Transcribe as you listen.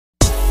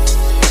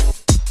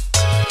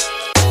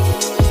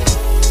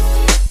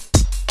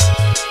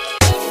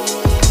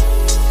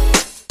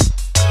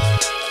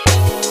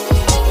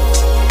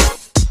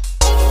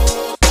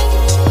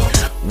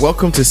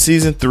Welcome to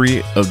Season 3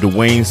 of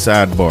Dwayne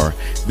Sidebar.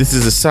 This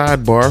is a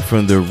sidebar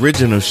from the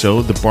original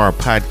show, The Bar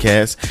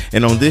Podcast.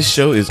 And on this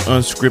show is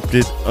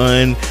unscripted,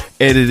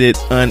 unedited,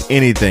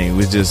 anything.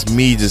 With just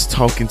me just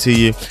talking to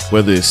you,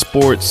 whether it's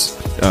sports,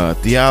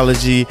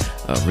 theology,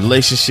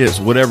 relationships,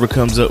 whatever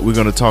comes up, we're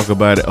going to talk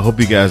about it. I hope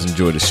you guys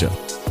enjoy the show.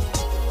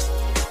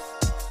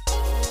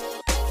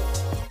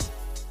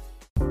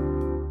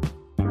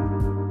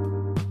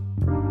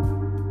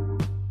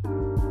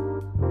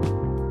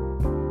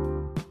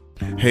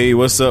 Hey,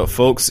 what's up,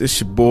 folks? It's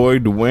your boy,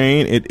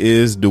 Dwayne. It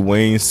is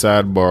Dwayne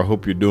Sidebar.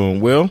 Hope you're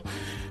doing well.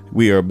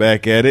 We are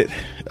back at it.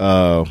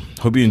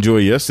 Hope you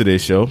enjoyed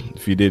yesterday's show.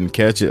 If you didn't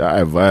catch it,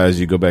 I advise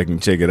you go back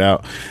and check it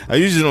out. I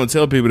usually don't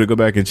tell people to go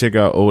back and check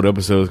out old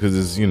episodes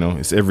because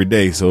it's every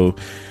day. So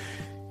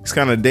it's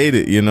kind of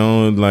dated,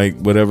 like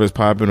whatever's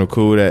popping or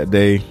cool that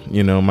day,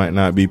 might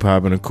not be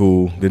popping or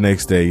cool the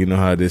next day. You know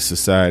how this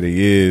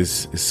society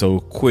is. It's so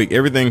quick.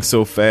 Everything's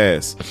so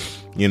fast.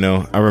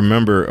 I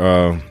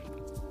remember,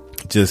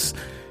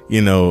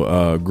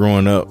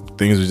 growing up,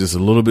 things were just a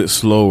little bit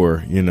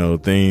slower.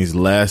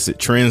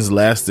 Trends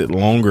lasted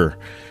longer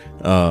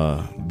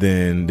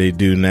than they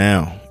do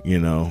now.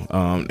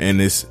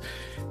 And it's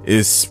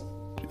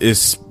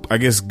I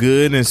guess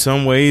good in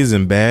some ways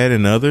and bad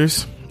in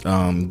others.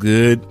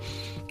 Good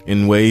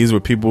in ways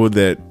where people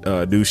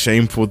that do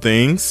shameful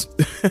things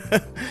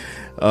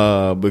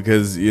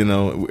because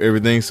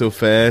everything's so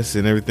fast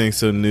and everything's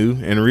so new.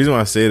 And the reason why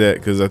I say that,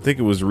 because I think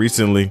it was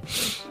recently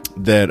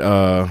that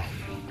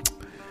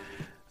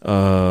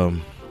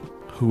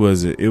who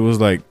was it? It was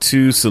like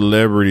two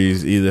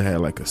celebrities either had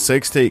like a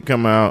sex tape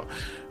come out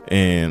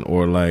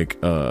or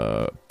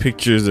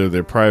pictures of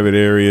their private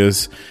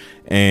areas,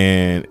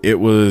 and it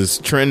was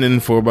trending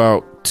for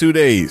about 2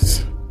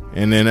 days.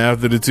 And then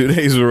after the 2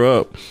 days were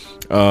up,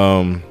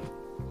 I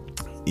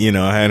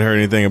hadn't heard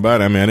anything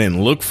about it. I mean, I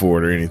didn't look for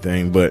it or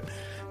anything, but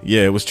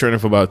yeah, it was trending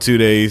for about 2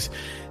 days.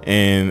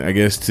 And I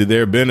guess to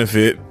their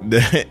benefit, we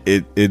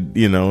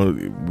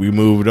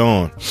moved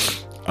on.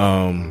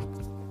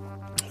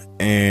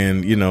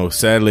 And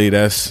sadly,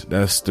 that's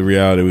the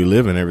reality we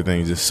live in.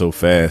 Everything's just so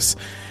fast,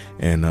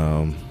 and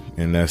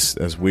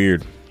that's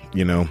weird.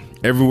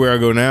 Everywhere I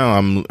go now,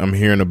 I'm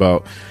hearing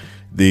about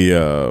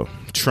the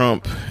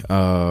Trump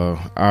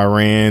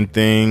Iran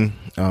thing.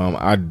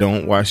 I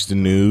don't watch the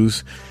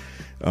news.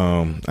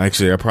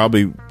 Actually, I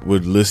probably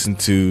would listen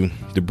to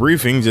the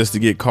briefing just to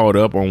get caught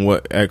up on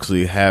what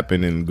actually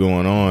happened and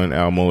going on.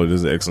 Al Mohler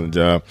does an excellent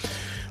job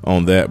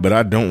on that, but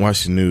I don't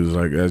watch the news.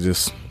 Like, that's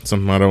just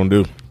something I don't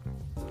do.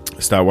 I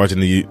stopped watching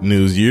the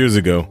news years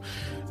ago.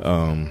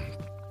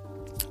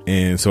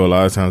 And so a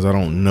lot of times I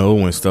don't know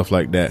when stuff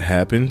like that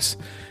happens.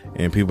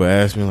 And people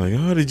ask me like,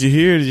 oh, did you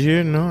hear? Did you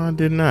hear? No, I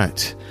did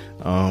not.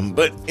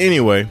 But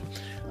anyway,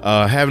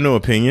 I have no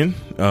opinion.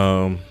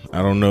 I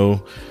don't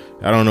know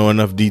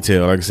enough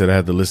detail. Like I said, I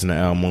had to listen to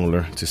Al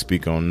Mohler to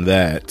speak on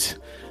that.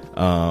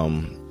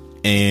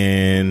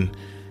 And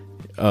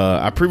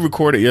I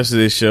pre-recorded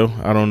yesterday's show.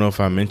 I don't know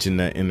if I mentioned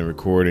that in the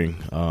recording,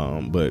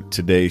 but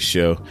today's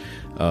show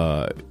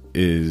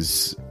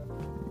is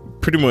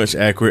pretty much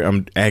accurate.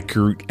 I'm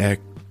accurate.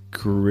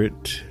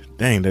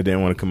 Dang, that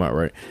didn't want to come out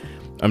right.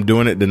 I'm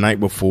doing it the night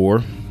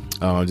before,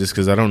 just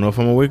because I don't know if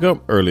I'm gonna wake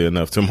up early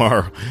enough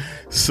tomorrow.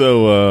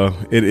 So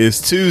it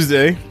is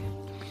Tuesday,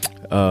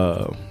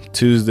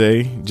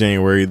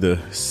 January the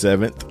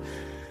 7th,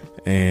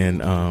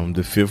 and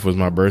the 5th was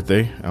my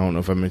birthday. I don't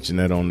know if I mentioned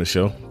that on the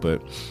show,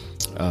 but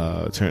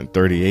turned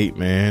 38,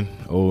 man.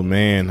 Old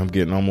man, I'm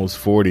getting almost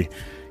 40.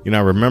 I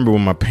remember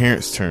when my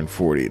parents turned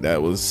 40.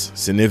 That was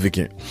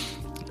significant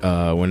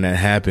when that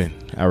happened.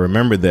 I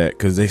remember that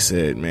because they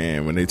said,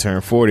 man, when they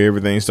turned 40,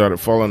 everything started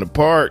falling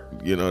apart.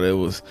 There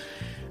was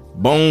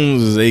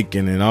bones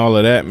aching and all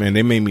of that, man.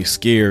 They made me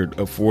scared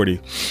of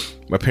 40.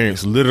 My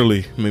parents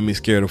literally made me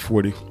scared of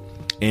 40.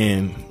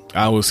 And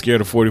I was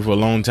scared of 40 for a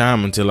long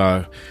time until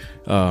I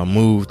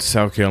moved to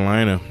South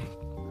Carolina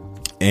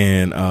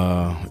and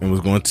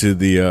was going to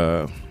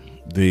the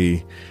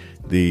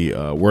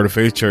Word of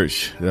Faith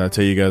Church that I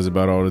tell you guys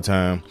about all the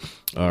time,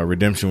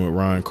 Redemption with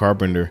Ron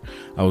Carpenter.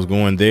 I was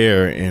going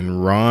there,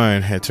 and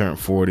Ron had turned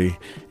 40,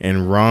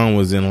 and Ron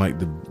was in like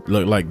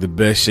the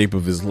best shape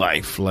of his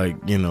life,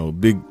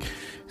 big,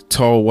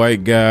 tall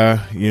white guy.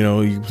 You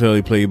can tell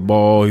he played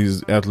ball.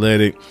 He's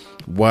athletic,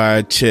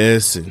 wide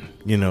chest, and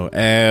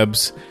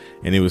abs,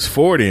 and he was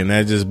 40, and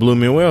that just blew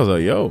me away. I was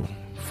like, yo,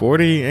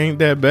 40 ain't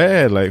that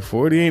bad. Like,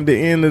 40 ain't the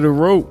end of the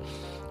rope.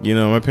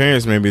 My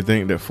parents made me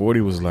think that 40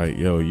 was like,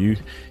 yo, you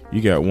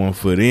got 1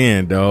 foot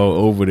in, dog,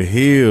 over the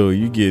hill.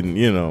 You getting,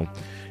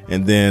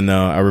 And then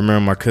I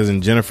remember my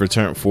cousin Jennifer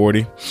turned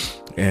 40,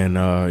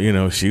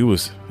 and she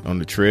was on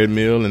the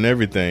treadmill and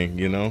everything.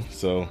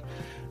 So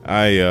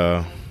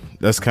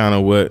that's kind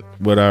of what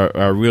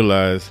I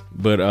realized.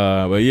 But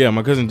yeah,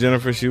 my cousin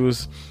Jennifer, she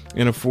was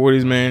in her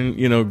 40s, man.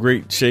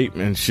 Great shape,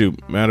 and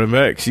shoot, matter of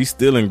fact, she's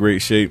still in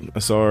great shape. I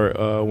saw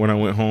her when I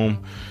went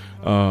home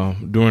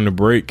during the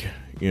break.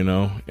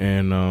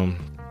 And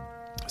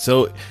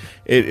so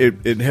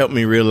it helped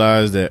me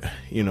realize that,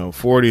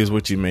 40 is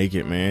what you make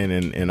it, man.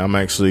 And I'm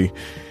actually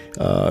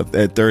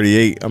at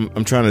 38.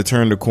 I'm trying to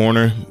turn the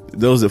corner.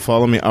 Those that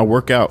follow me, I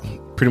work out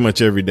pretty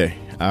much every day.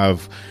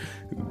 I've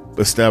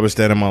established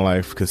that in my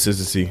life,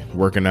 consistency,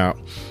 working out,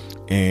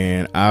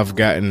 and I've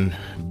gotten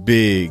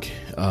big.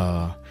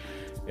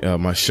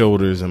 My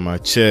shoulders and my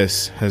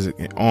chest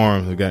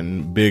arms have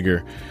gotten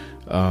bigger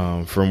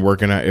from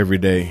working out every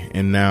day.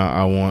 And now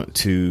I want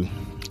to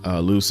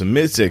lose some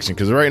midsection,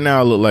 because right now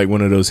I look like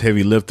one of those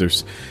heavy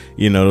lifters.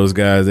 Those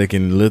guys that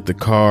can lift the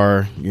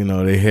car.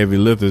 They heavy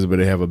lifters, but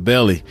they have a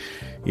belly.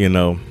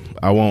 I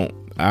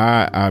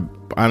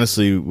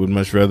honestly would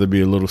much rather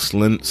be a little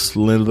slimmer,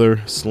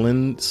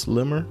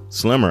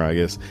 I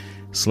guess,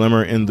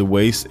 slimmer in the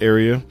waist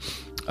area.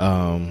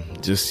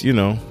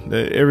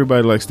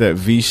 Everybody likes that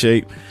V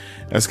shape.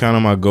 That's kind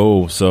of my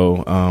goal.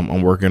 So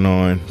I'm working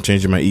on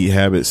changing my eat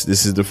habits.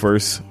 This is the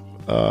first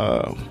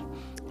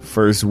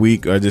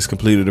week. I just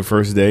completed the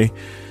first day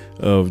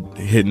of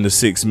hitting the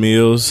 6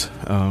 meals,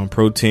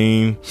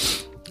 protein,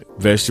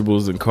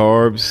 vegetables, and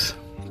carbs,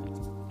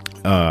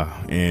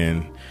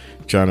 and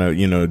trying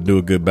to do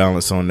a good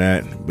balance on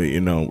that. But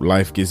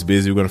life gets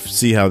busy. We're gonna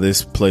see how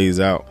this plays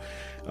out.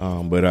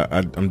 But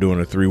I'm doing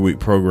a 3-week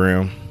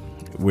program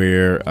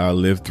where I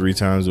live 3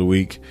 times a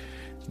week,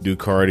 do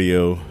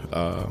cardio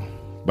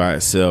by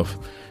itself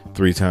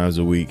 3 times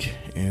a week.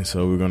 And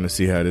so we're going to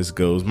see how this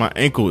goes. My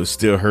ankle is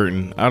still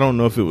hurting. I don't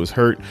know if it was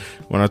hurt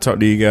when I talked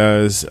to you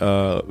guys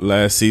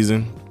last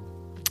season,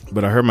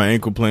 but I hurt my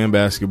ankle playing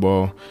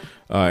basketball.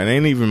 It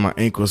ain't even my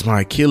ankle, it's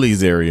my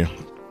Achilles area.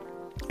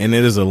 And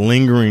it is a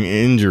lingering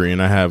injury,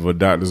 and I have a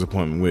doctor's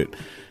appointment with,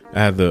 I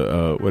have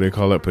the, what they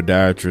call it,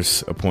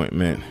 podiatrist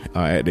appointment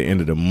at the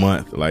end of the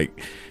month.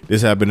 Like,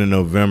 this happened in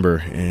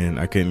November, and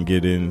I couldn't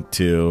get in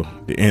till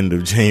the end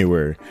of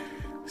January.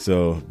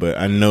 So, but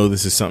I know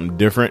this is something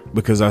different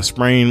because I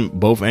sprained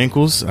both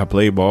ankles. I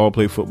played ball,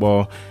 played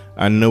football.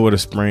 I know what a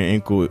sprained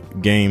ankle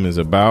game is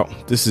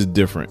about. This is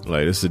different.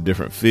 Like, it's a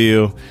different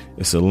feel.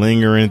 It's a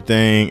lingering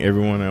thing.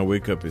 Every morning I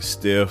wake up is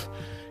stiff.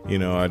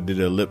 I did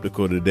an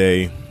elliptical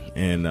today,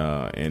 and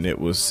it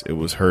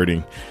was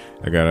hurting.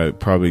 I gotta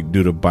probably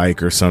do the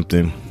bike or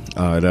something.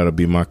 That'll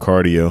be my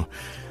cardio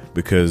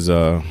because,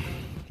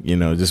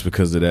 just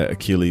because of that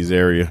Achilles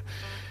area.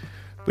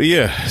 But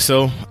yeah,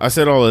 so I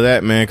said all of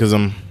that, man, because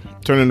I'm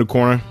turning the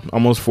corner,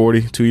 almost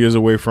 40, 2 years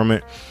away from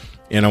it.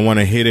 And I want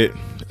to hit it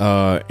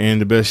in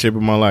the best shape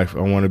of my life. I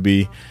want to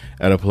be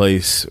at a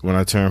place when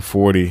I turn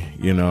 40.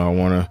 I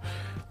want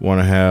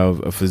to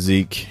have a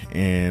physique,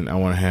 and I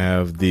want to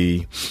have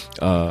the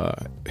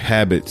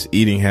habits,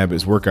 eating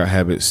habits, workout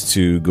habits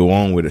to go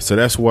on with it. So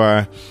that's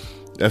why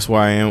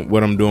I am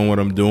what I'm doing.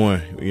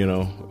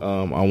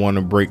 I want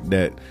to break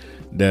that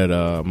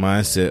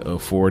mindset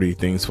of 40,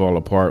 things fall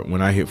apart.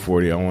 When I hit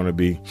 40, I want to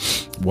be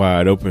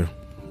wide open.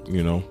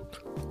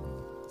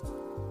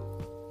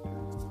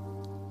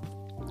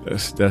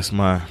 That's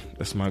my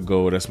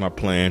goal. That's my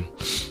plan.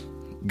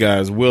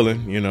 God's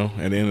willing,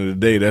 at the end of the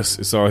day,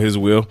 it's all His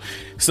will.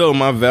 So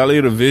my Valley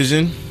of the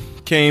Vision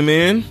came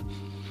in,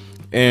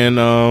 and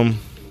man,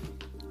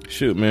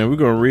 we're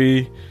gonna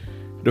read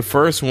the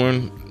first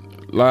one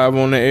live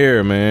on the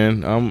air,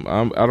 man.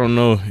 I don't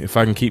know if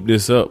I can keep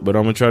this up, but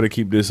I'm gonna try to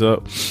keep this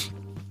up.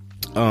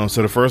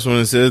 So the first one,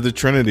 it says the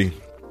Trinity,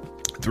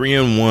 3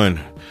 in 1,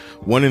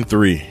 1 in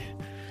 3,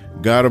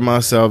 God of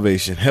my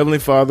salvation, Heavenly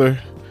Father,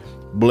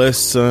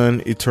 blessed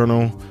Son,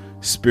 eternal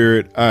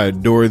Spirit, I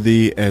adore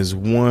Thee as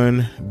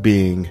one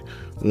being,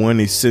 one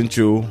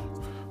essential,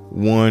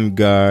 one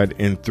God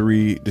in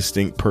 3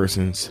 distinct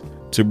persons,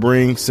 to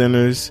bring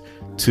sinners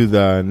to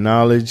Thy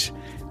knowledge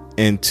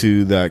and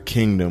to Thy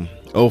kingdom.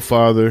 O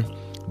Father,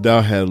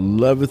 Thou hast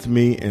loved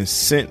me and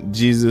sent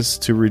Jesus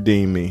to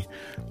redeem me.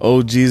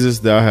 O Jesus,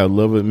 Thou hast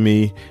loved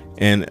me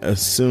and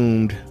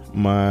assumed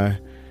my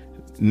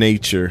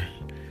nature.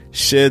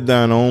 Shed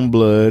Thine own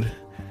blood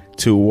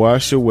to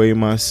wash away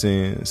my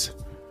sins.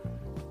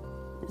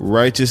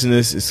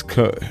 Righteousness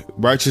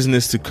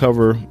to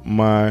cover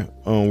my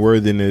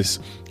unworthiness.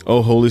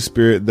 O Holy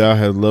Spirit, Thou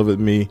hast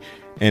loved me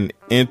and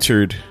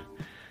entered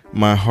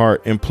my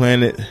heart and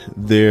planted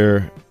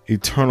there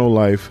eternal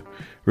life.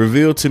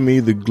 Reveal to me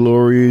the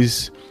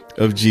glories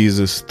of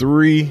Jesus,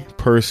 3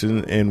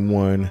 persons in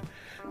 1.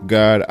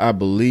 God, I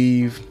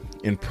believe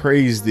and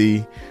praise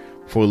Thee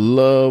for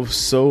love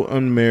so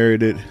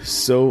unmerited,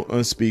 so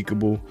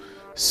unspeakable,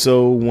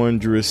 so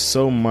wondrous,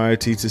 so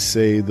mighty to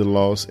save the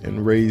lost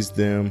and raise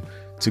them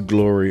to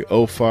glory.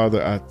 O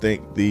Father, I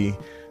thank Thee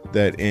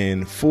that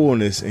in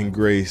fullness and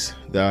grace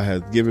Thou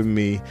hast given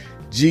me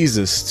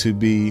Jesus to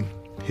be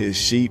His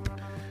sheep,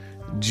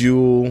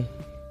 jewel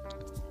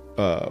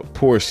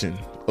portion.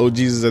 O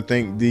Jesus, I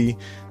thank Thee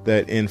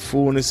that in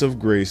fullness of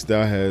grace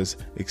Thou hast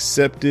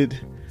accepted,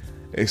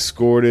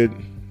 escorted,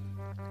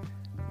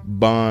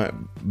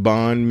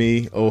 bond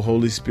me. O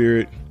Holy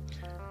Spirit,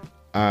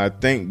 I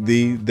thank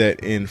Thee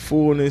that in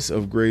fullness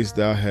of grace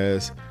Thou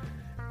hast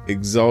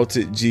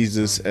exalted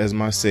Jesus as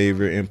my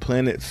Savior and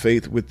planted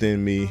faith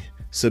within me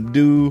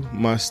Subdue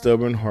my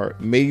stubborn heart.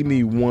 Make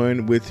me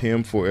one with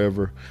him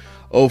forever.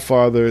 O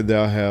Father,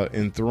 thou hast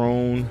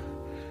enthroned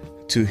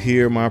to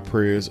hear my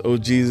prayers. O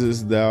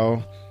Jesus,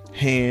 thou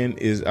hand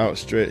is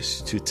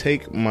outstretched to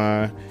take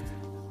my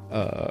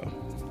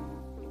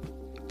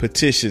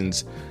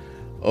petitions.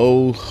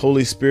 O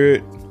Holy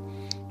Spirit,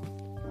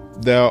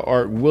 thou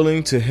art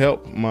willing to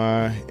help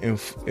my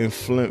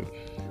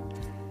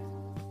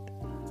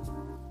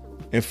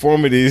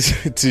infirmities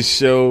to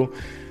show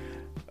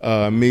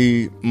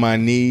me my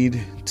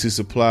need, to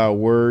supply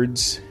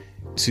words,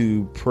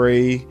 to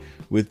pray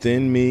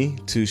within me,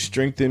 to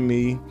strengthen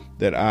me,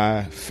 that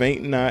I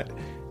faint not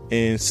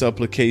in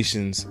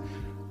supplications.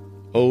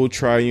 O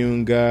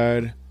triune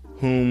God,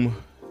 whom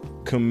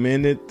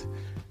commendeth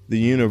the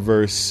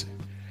universe,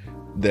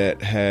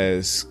 that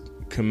has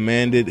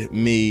commanded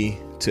me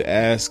to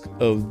ask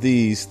of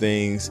these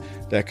things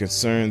that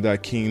concern thy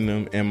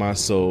kingdom and my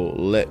soul,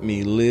 let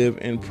me live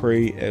and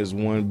pray as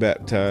one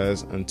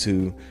baptized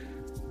unto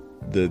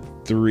the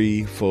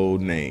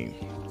threefold name.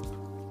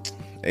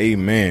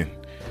 Amen.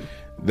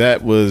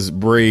 That was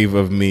brave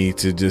of me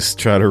to just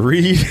try to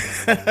read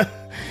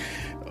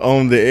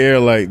on the air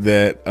like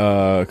that,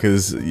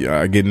 because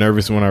I get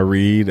nervous when I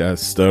read. I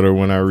stutter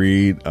when I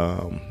read.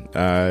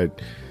 I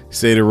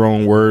say the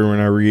wrong word when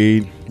I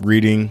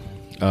reading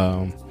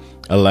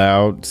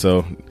aloud.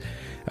 So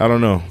I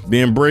don't know,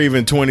 being brave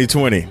in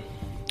 2020.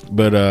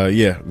 But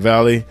yeah,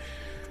 the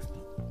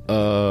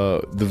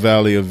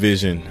Valley of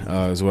Vision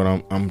is what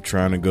I'm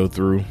trying to go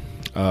through.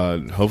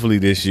 Hopefully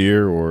this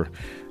year, or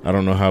I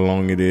don't know how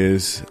long it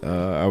is.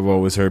 I've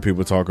always heard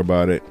people talk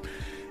about it,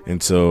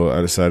 and so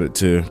I decided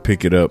to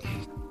pick it up.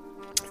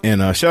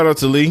 And shout out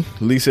to Lee.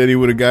 Lee said he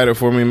would have got it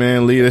for me,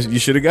 man. Lee, you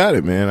should have got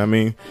it, man. I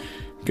mean,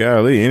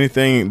 golly,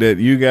 anything that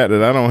you got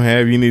that I don't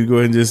have, you need to go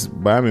ahead and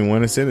just buy me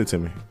one and send it to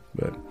me.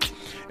 But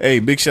hey,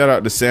 big shout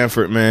out to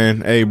Sanford,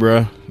 man. Hey,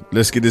 bro,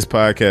 let's get this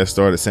podcast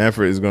started.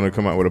 Sanford is going to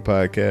come out with a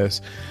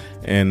podcast,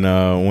 and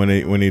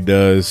when he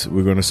does,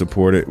 we're going to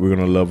support it. We're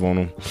going to love on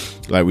him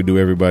like we do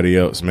everybody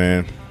else,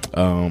 man.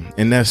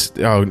 And that's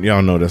y'all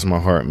know that's my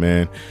heart,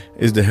 man,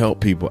 is to help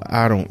people.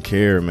 I don't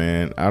care,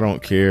 man. I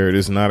don't care.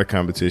 It's not a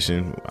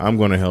competition. I'm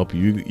going to help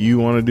you. You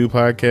want to do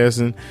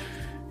podcasting,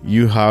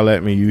 you holler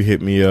at me, you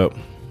hit me up,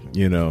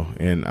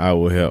 and I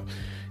will help.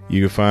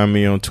 You can find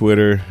me on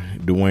Twitter,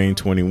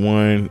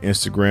 Dwayne21,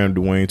 Instagram,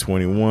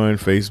 Dwayne21,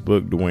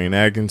 Facebook, Dwayne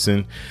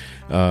Atkinson.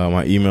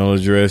 My email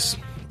address,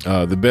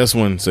 the best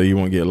one, so you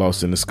won't get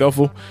lost in the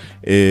scuffle,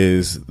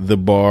 is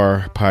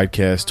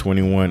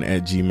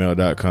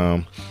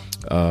thebarpodcast21@gmail.com.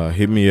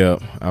 Hit me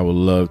up. I would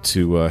love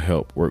to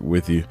help work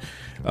with you.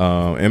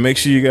 And make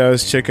sure you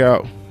guys check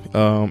out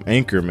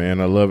Anchor, man.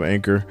 I love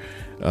Anchor.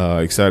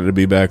 Excited to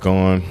be back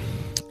on.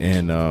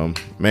 And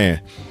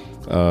man,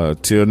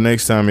 till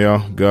next time,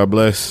 y'all. God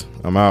bless.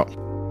 I'm out.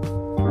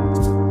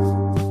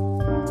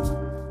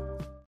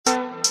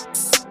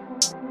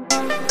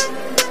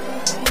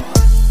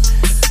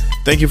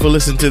 Thank you for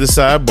listening to The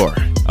Sidebar.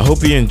 I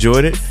hope you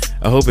enjoyed it.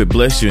 I hope it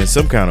blessed you in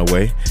some kind of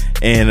way.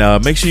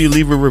 And make sure you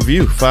leave a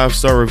review,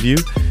 5-star review,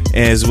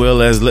 as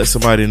well as let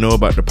somebody know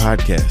about the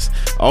podcast.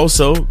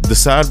 Also, The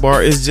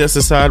Sidebar is just a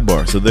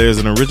sidebar. So there's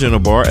an original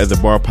bar at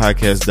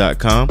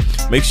thebarpodcast.com.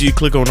 Make sure you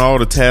click on all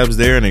the tabs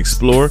there and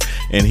explore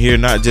and hear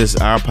not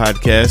just our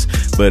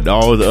podcast, but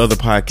all the other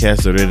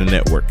podcasts that are in the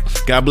network.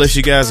 God bless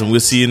you guys, and we'll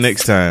see you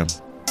next time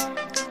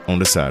on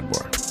The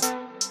Sidebar.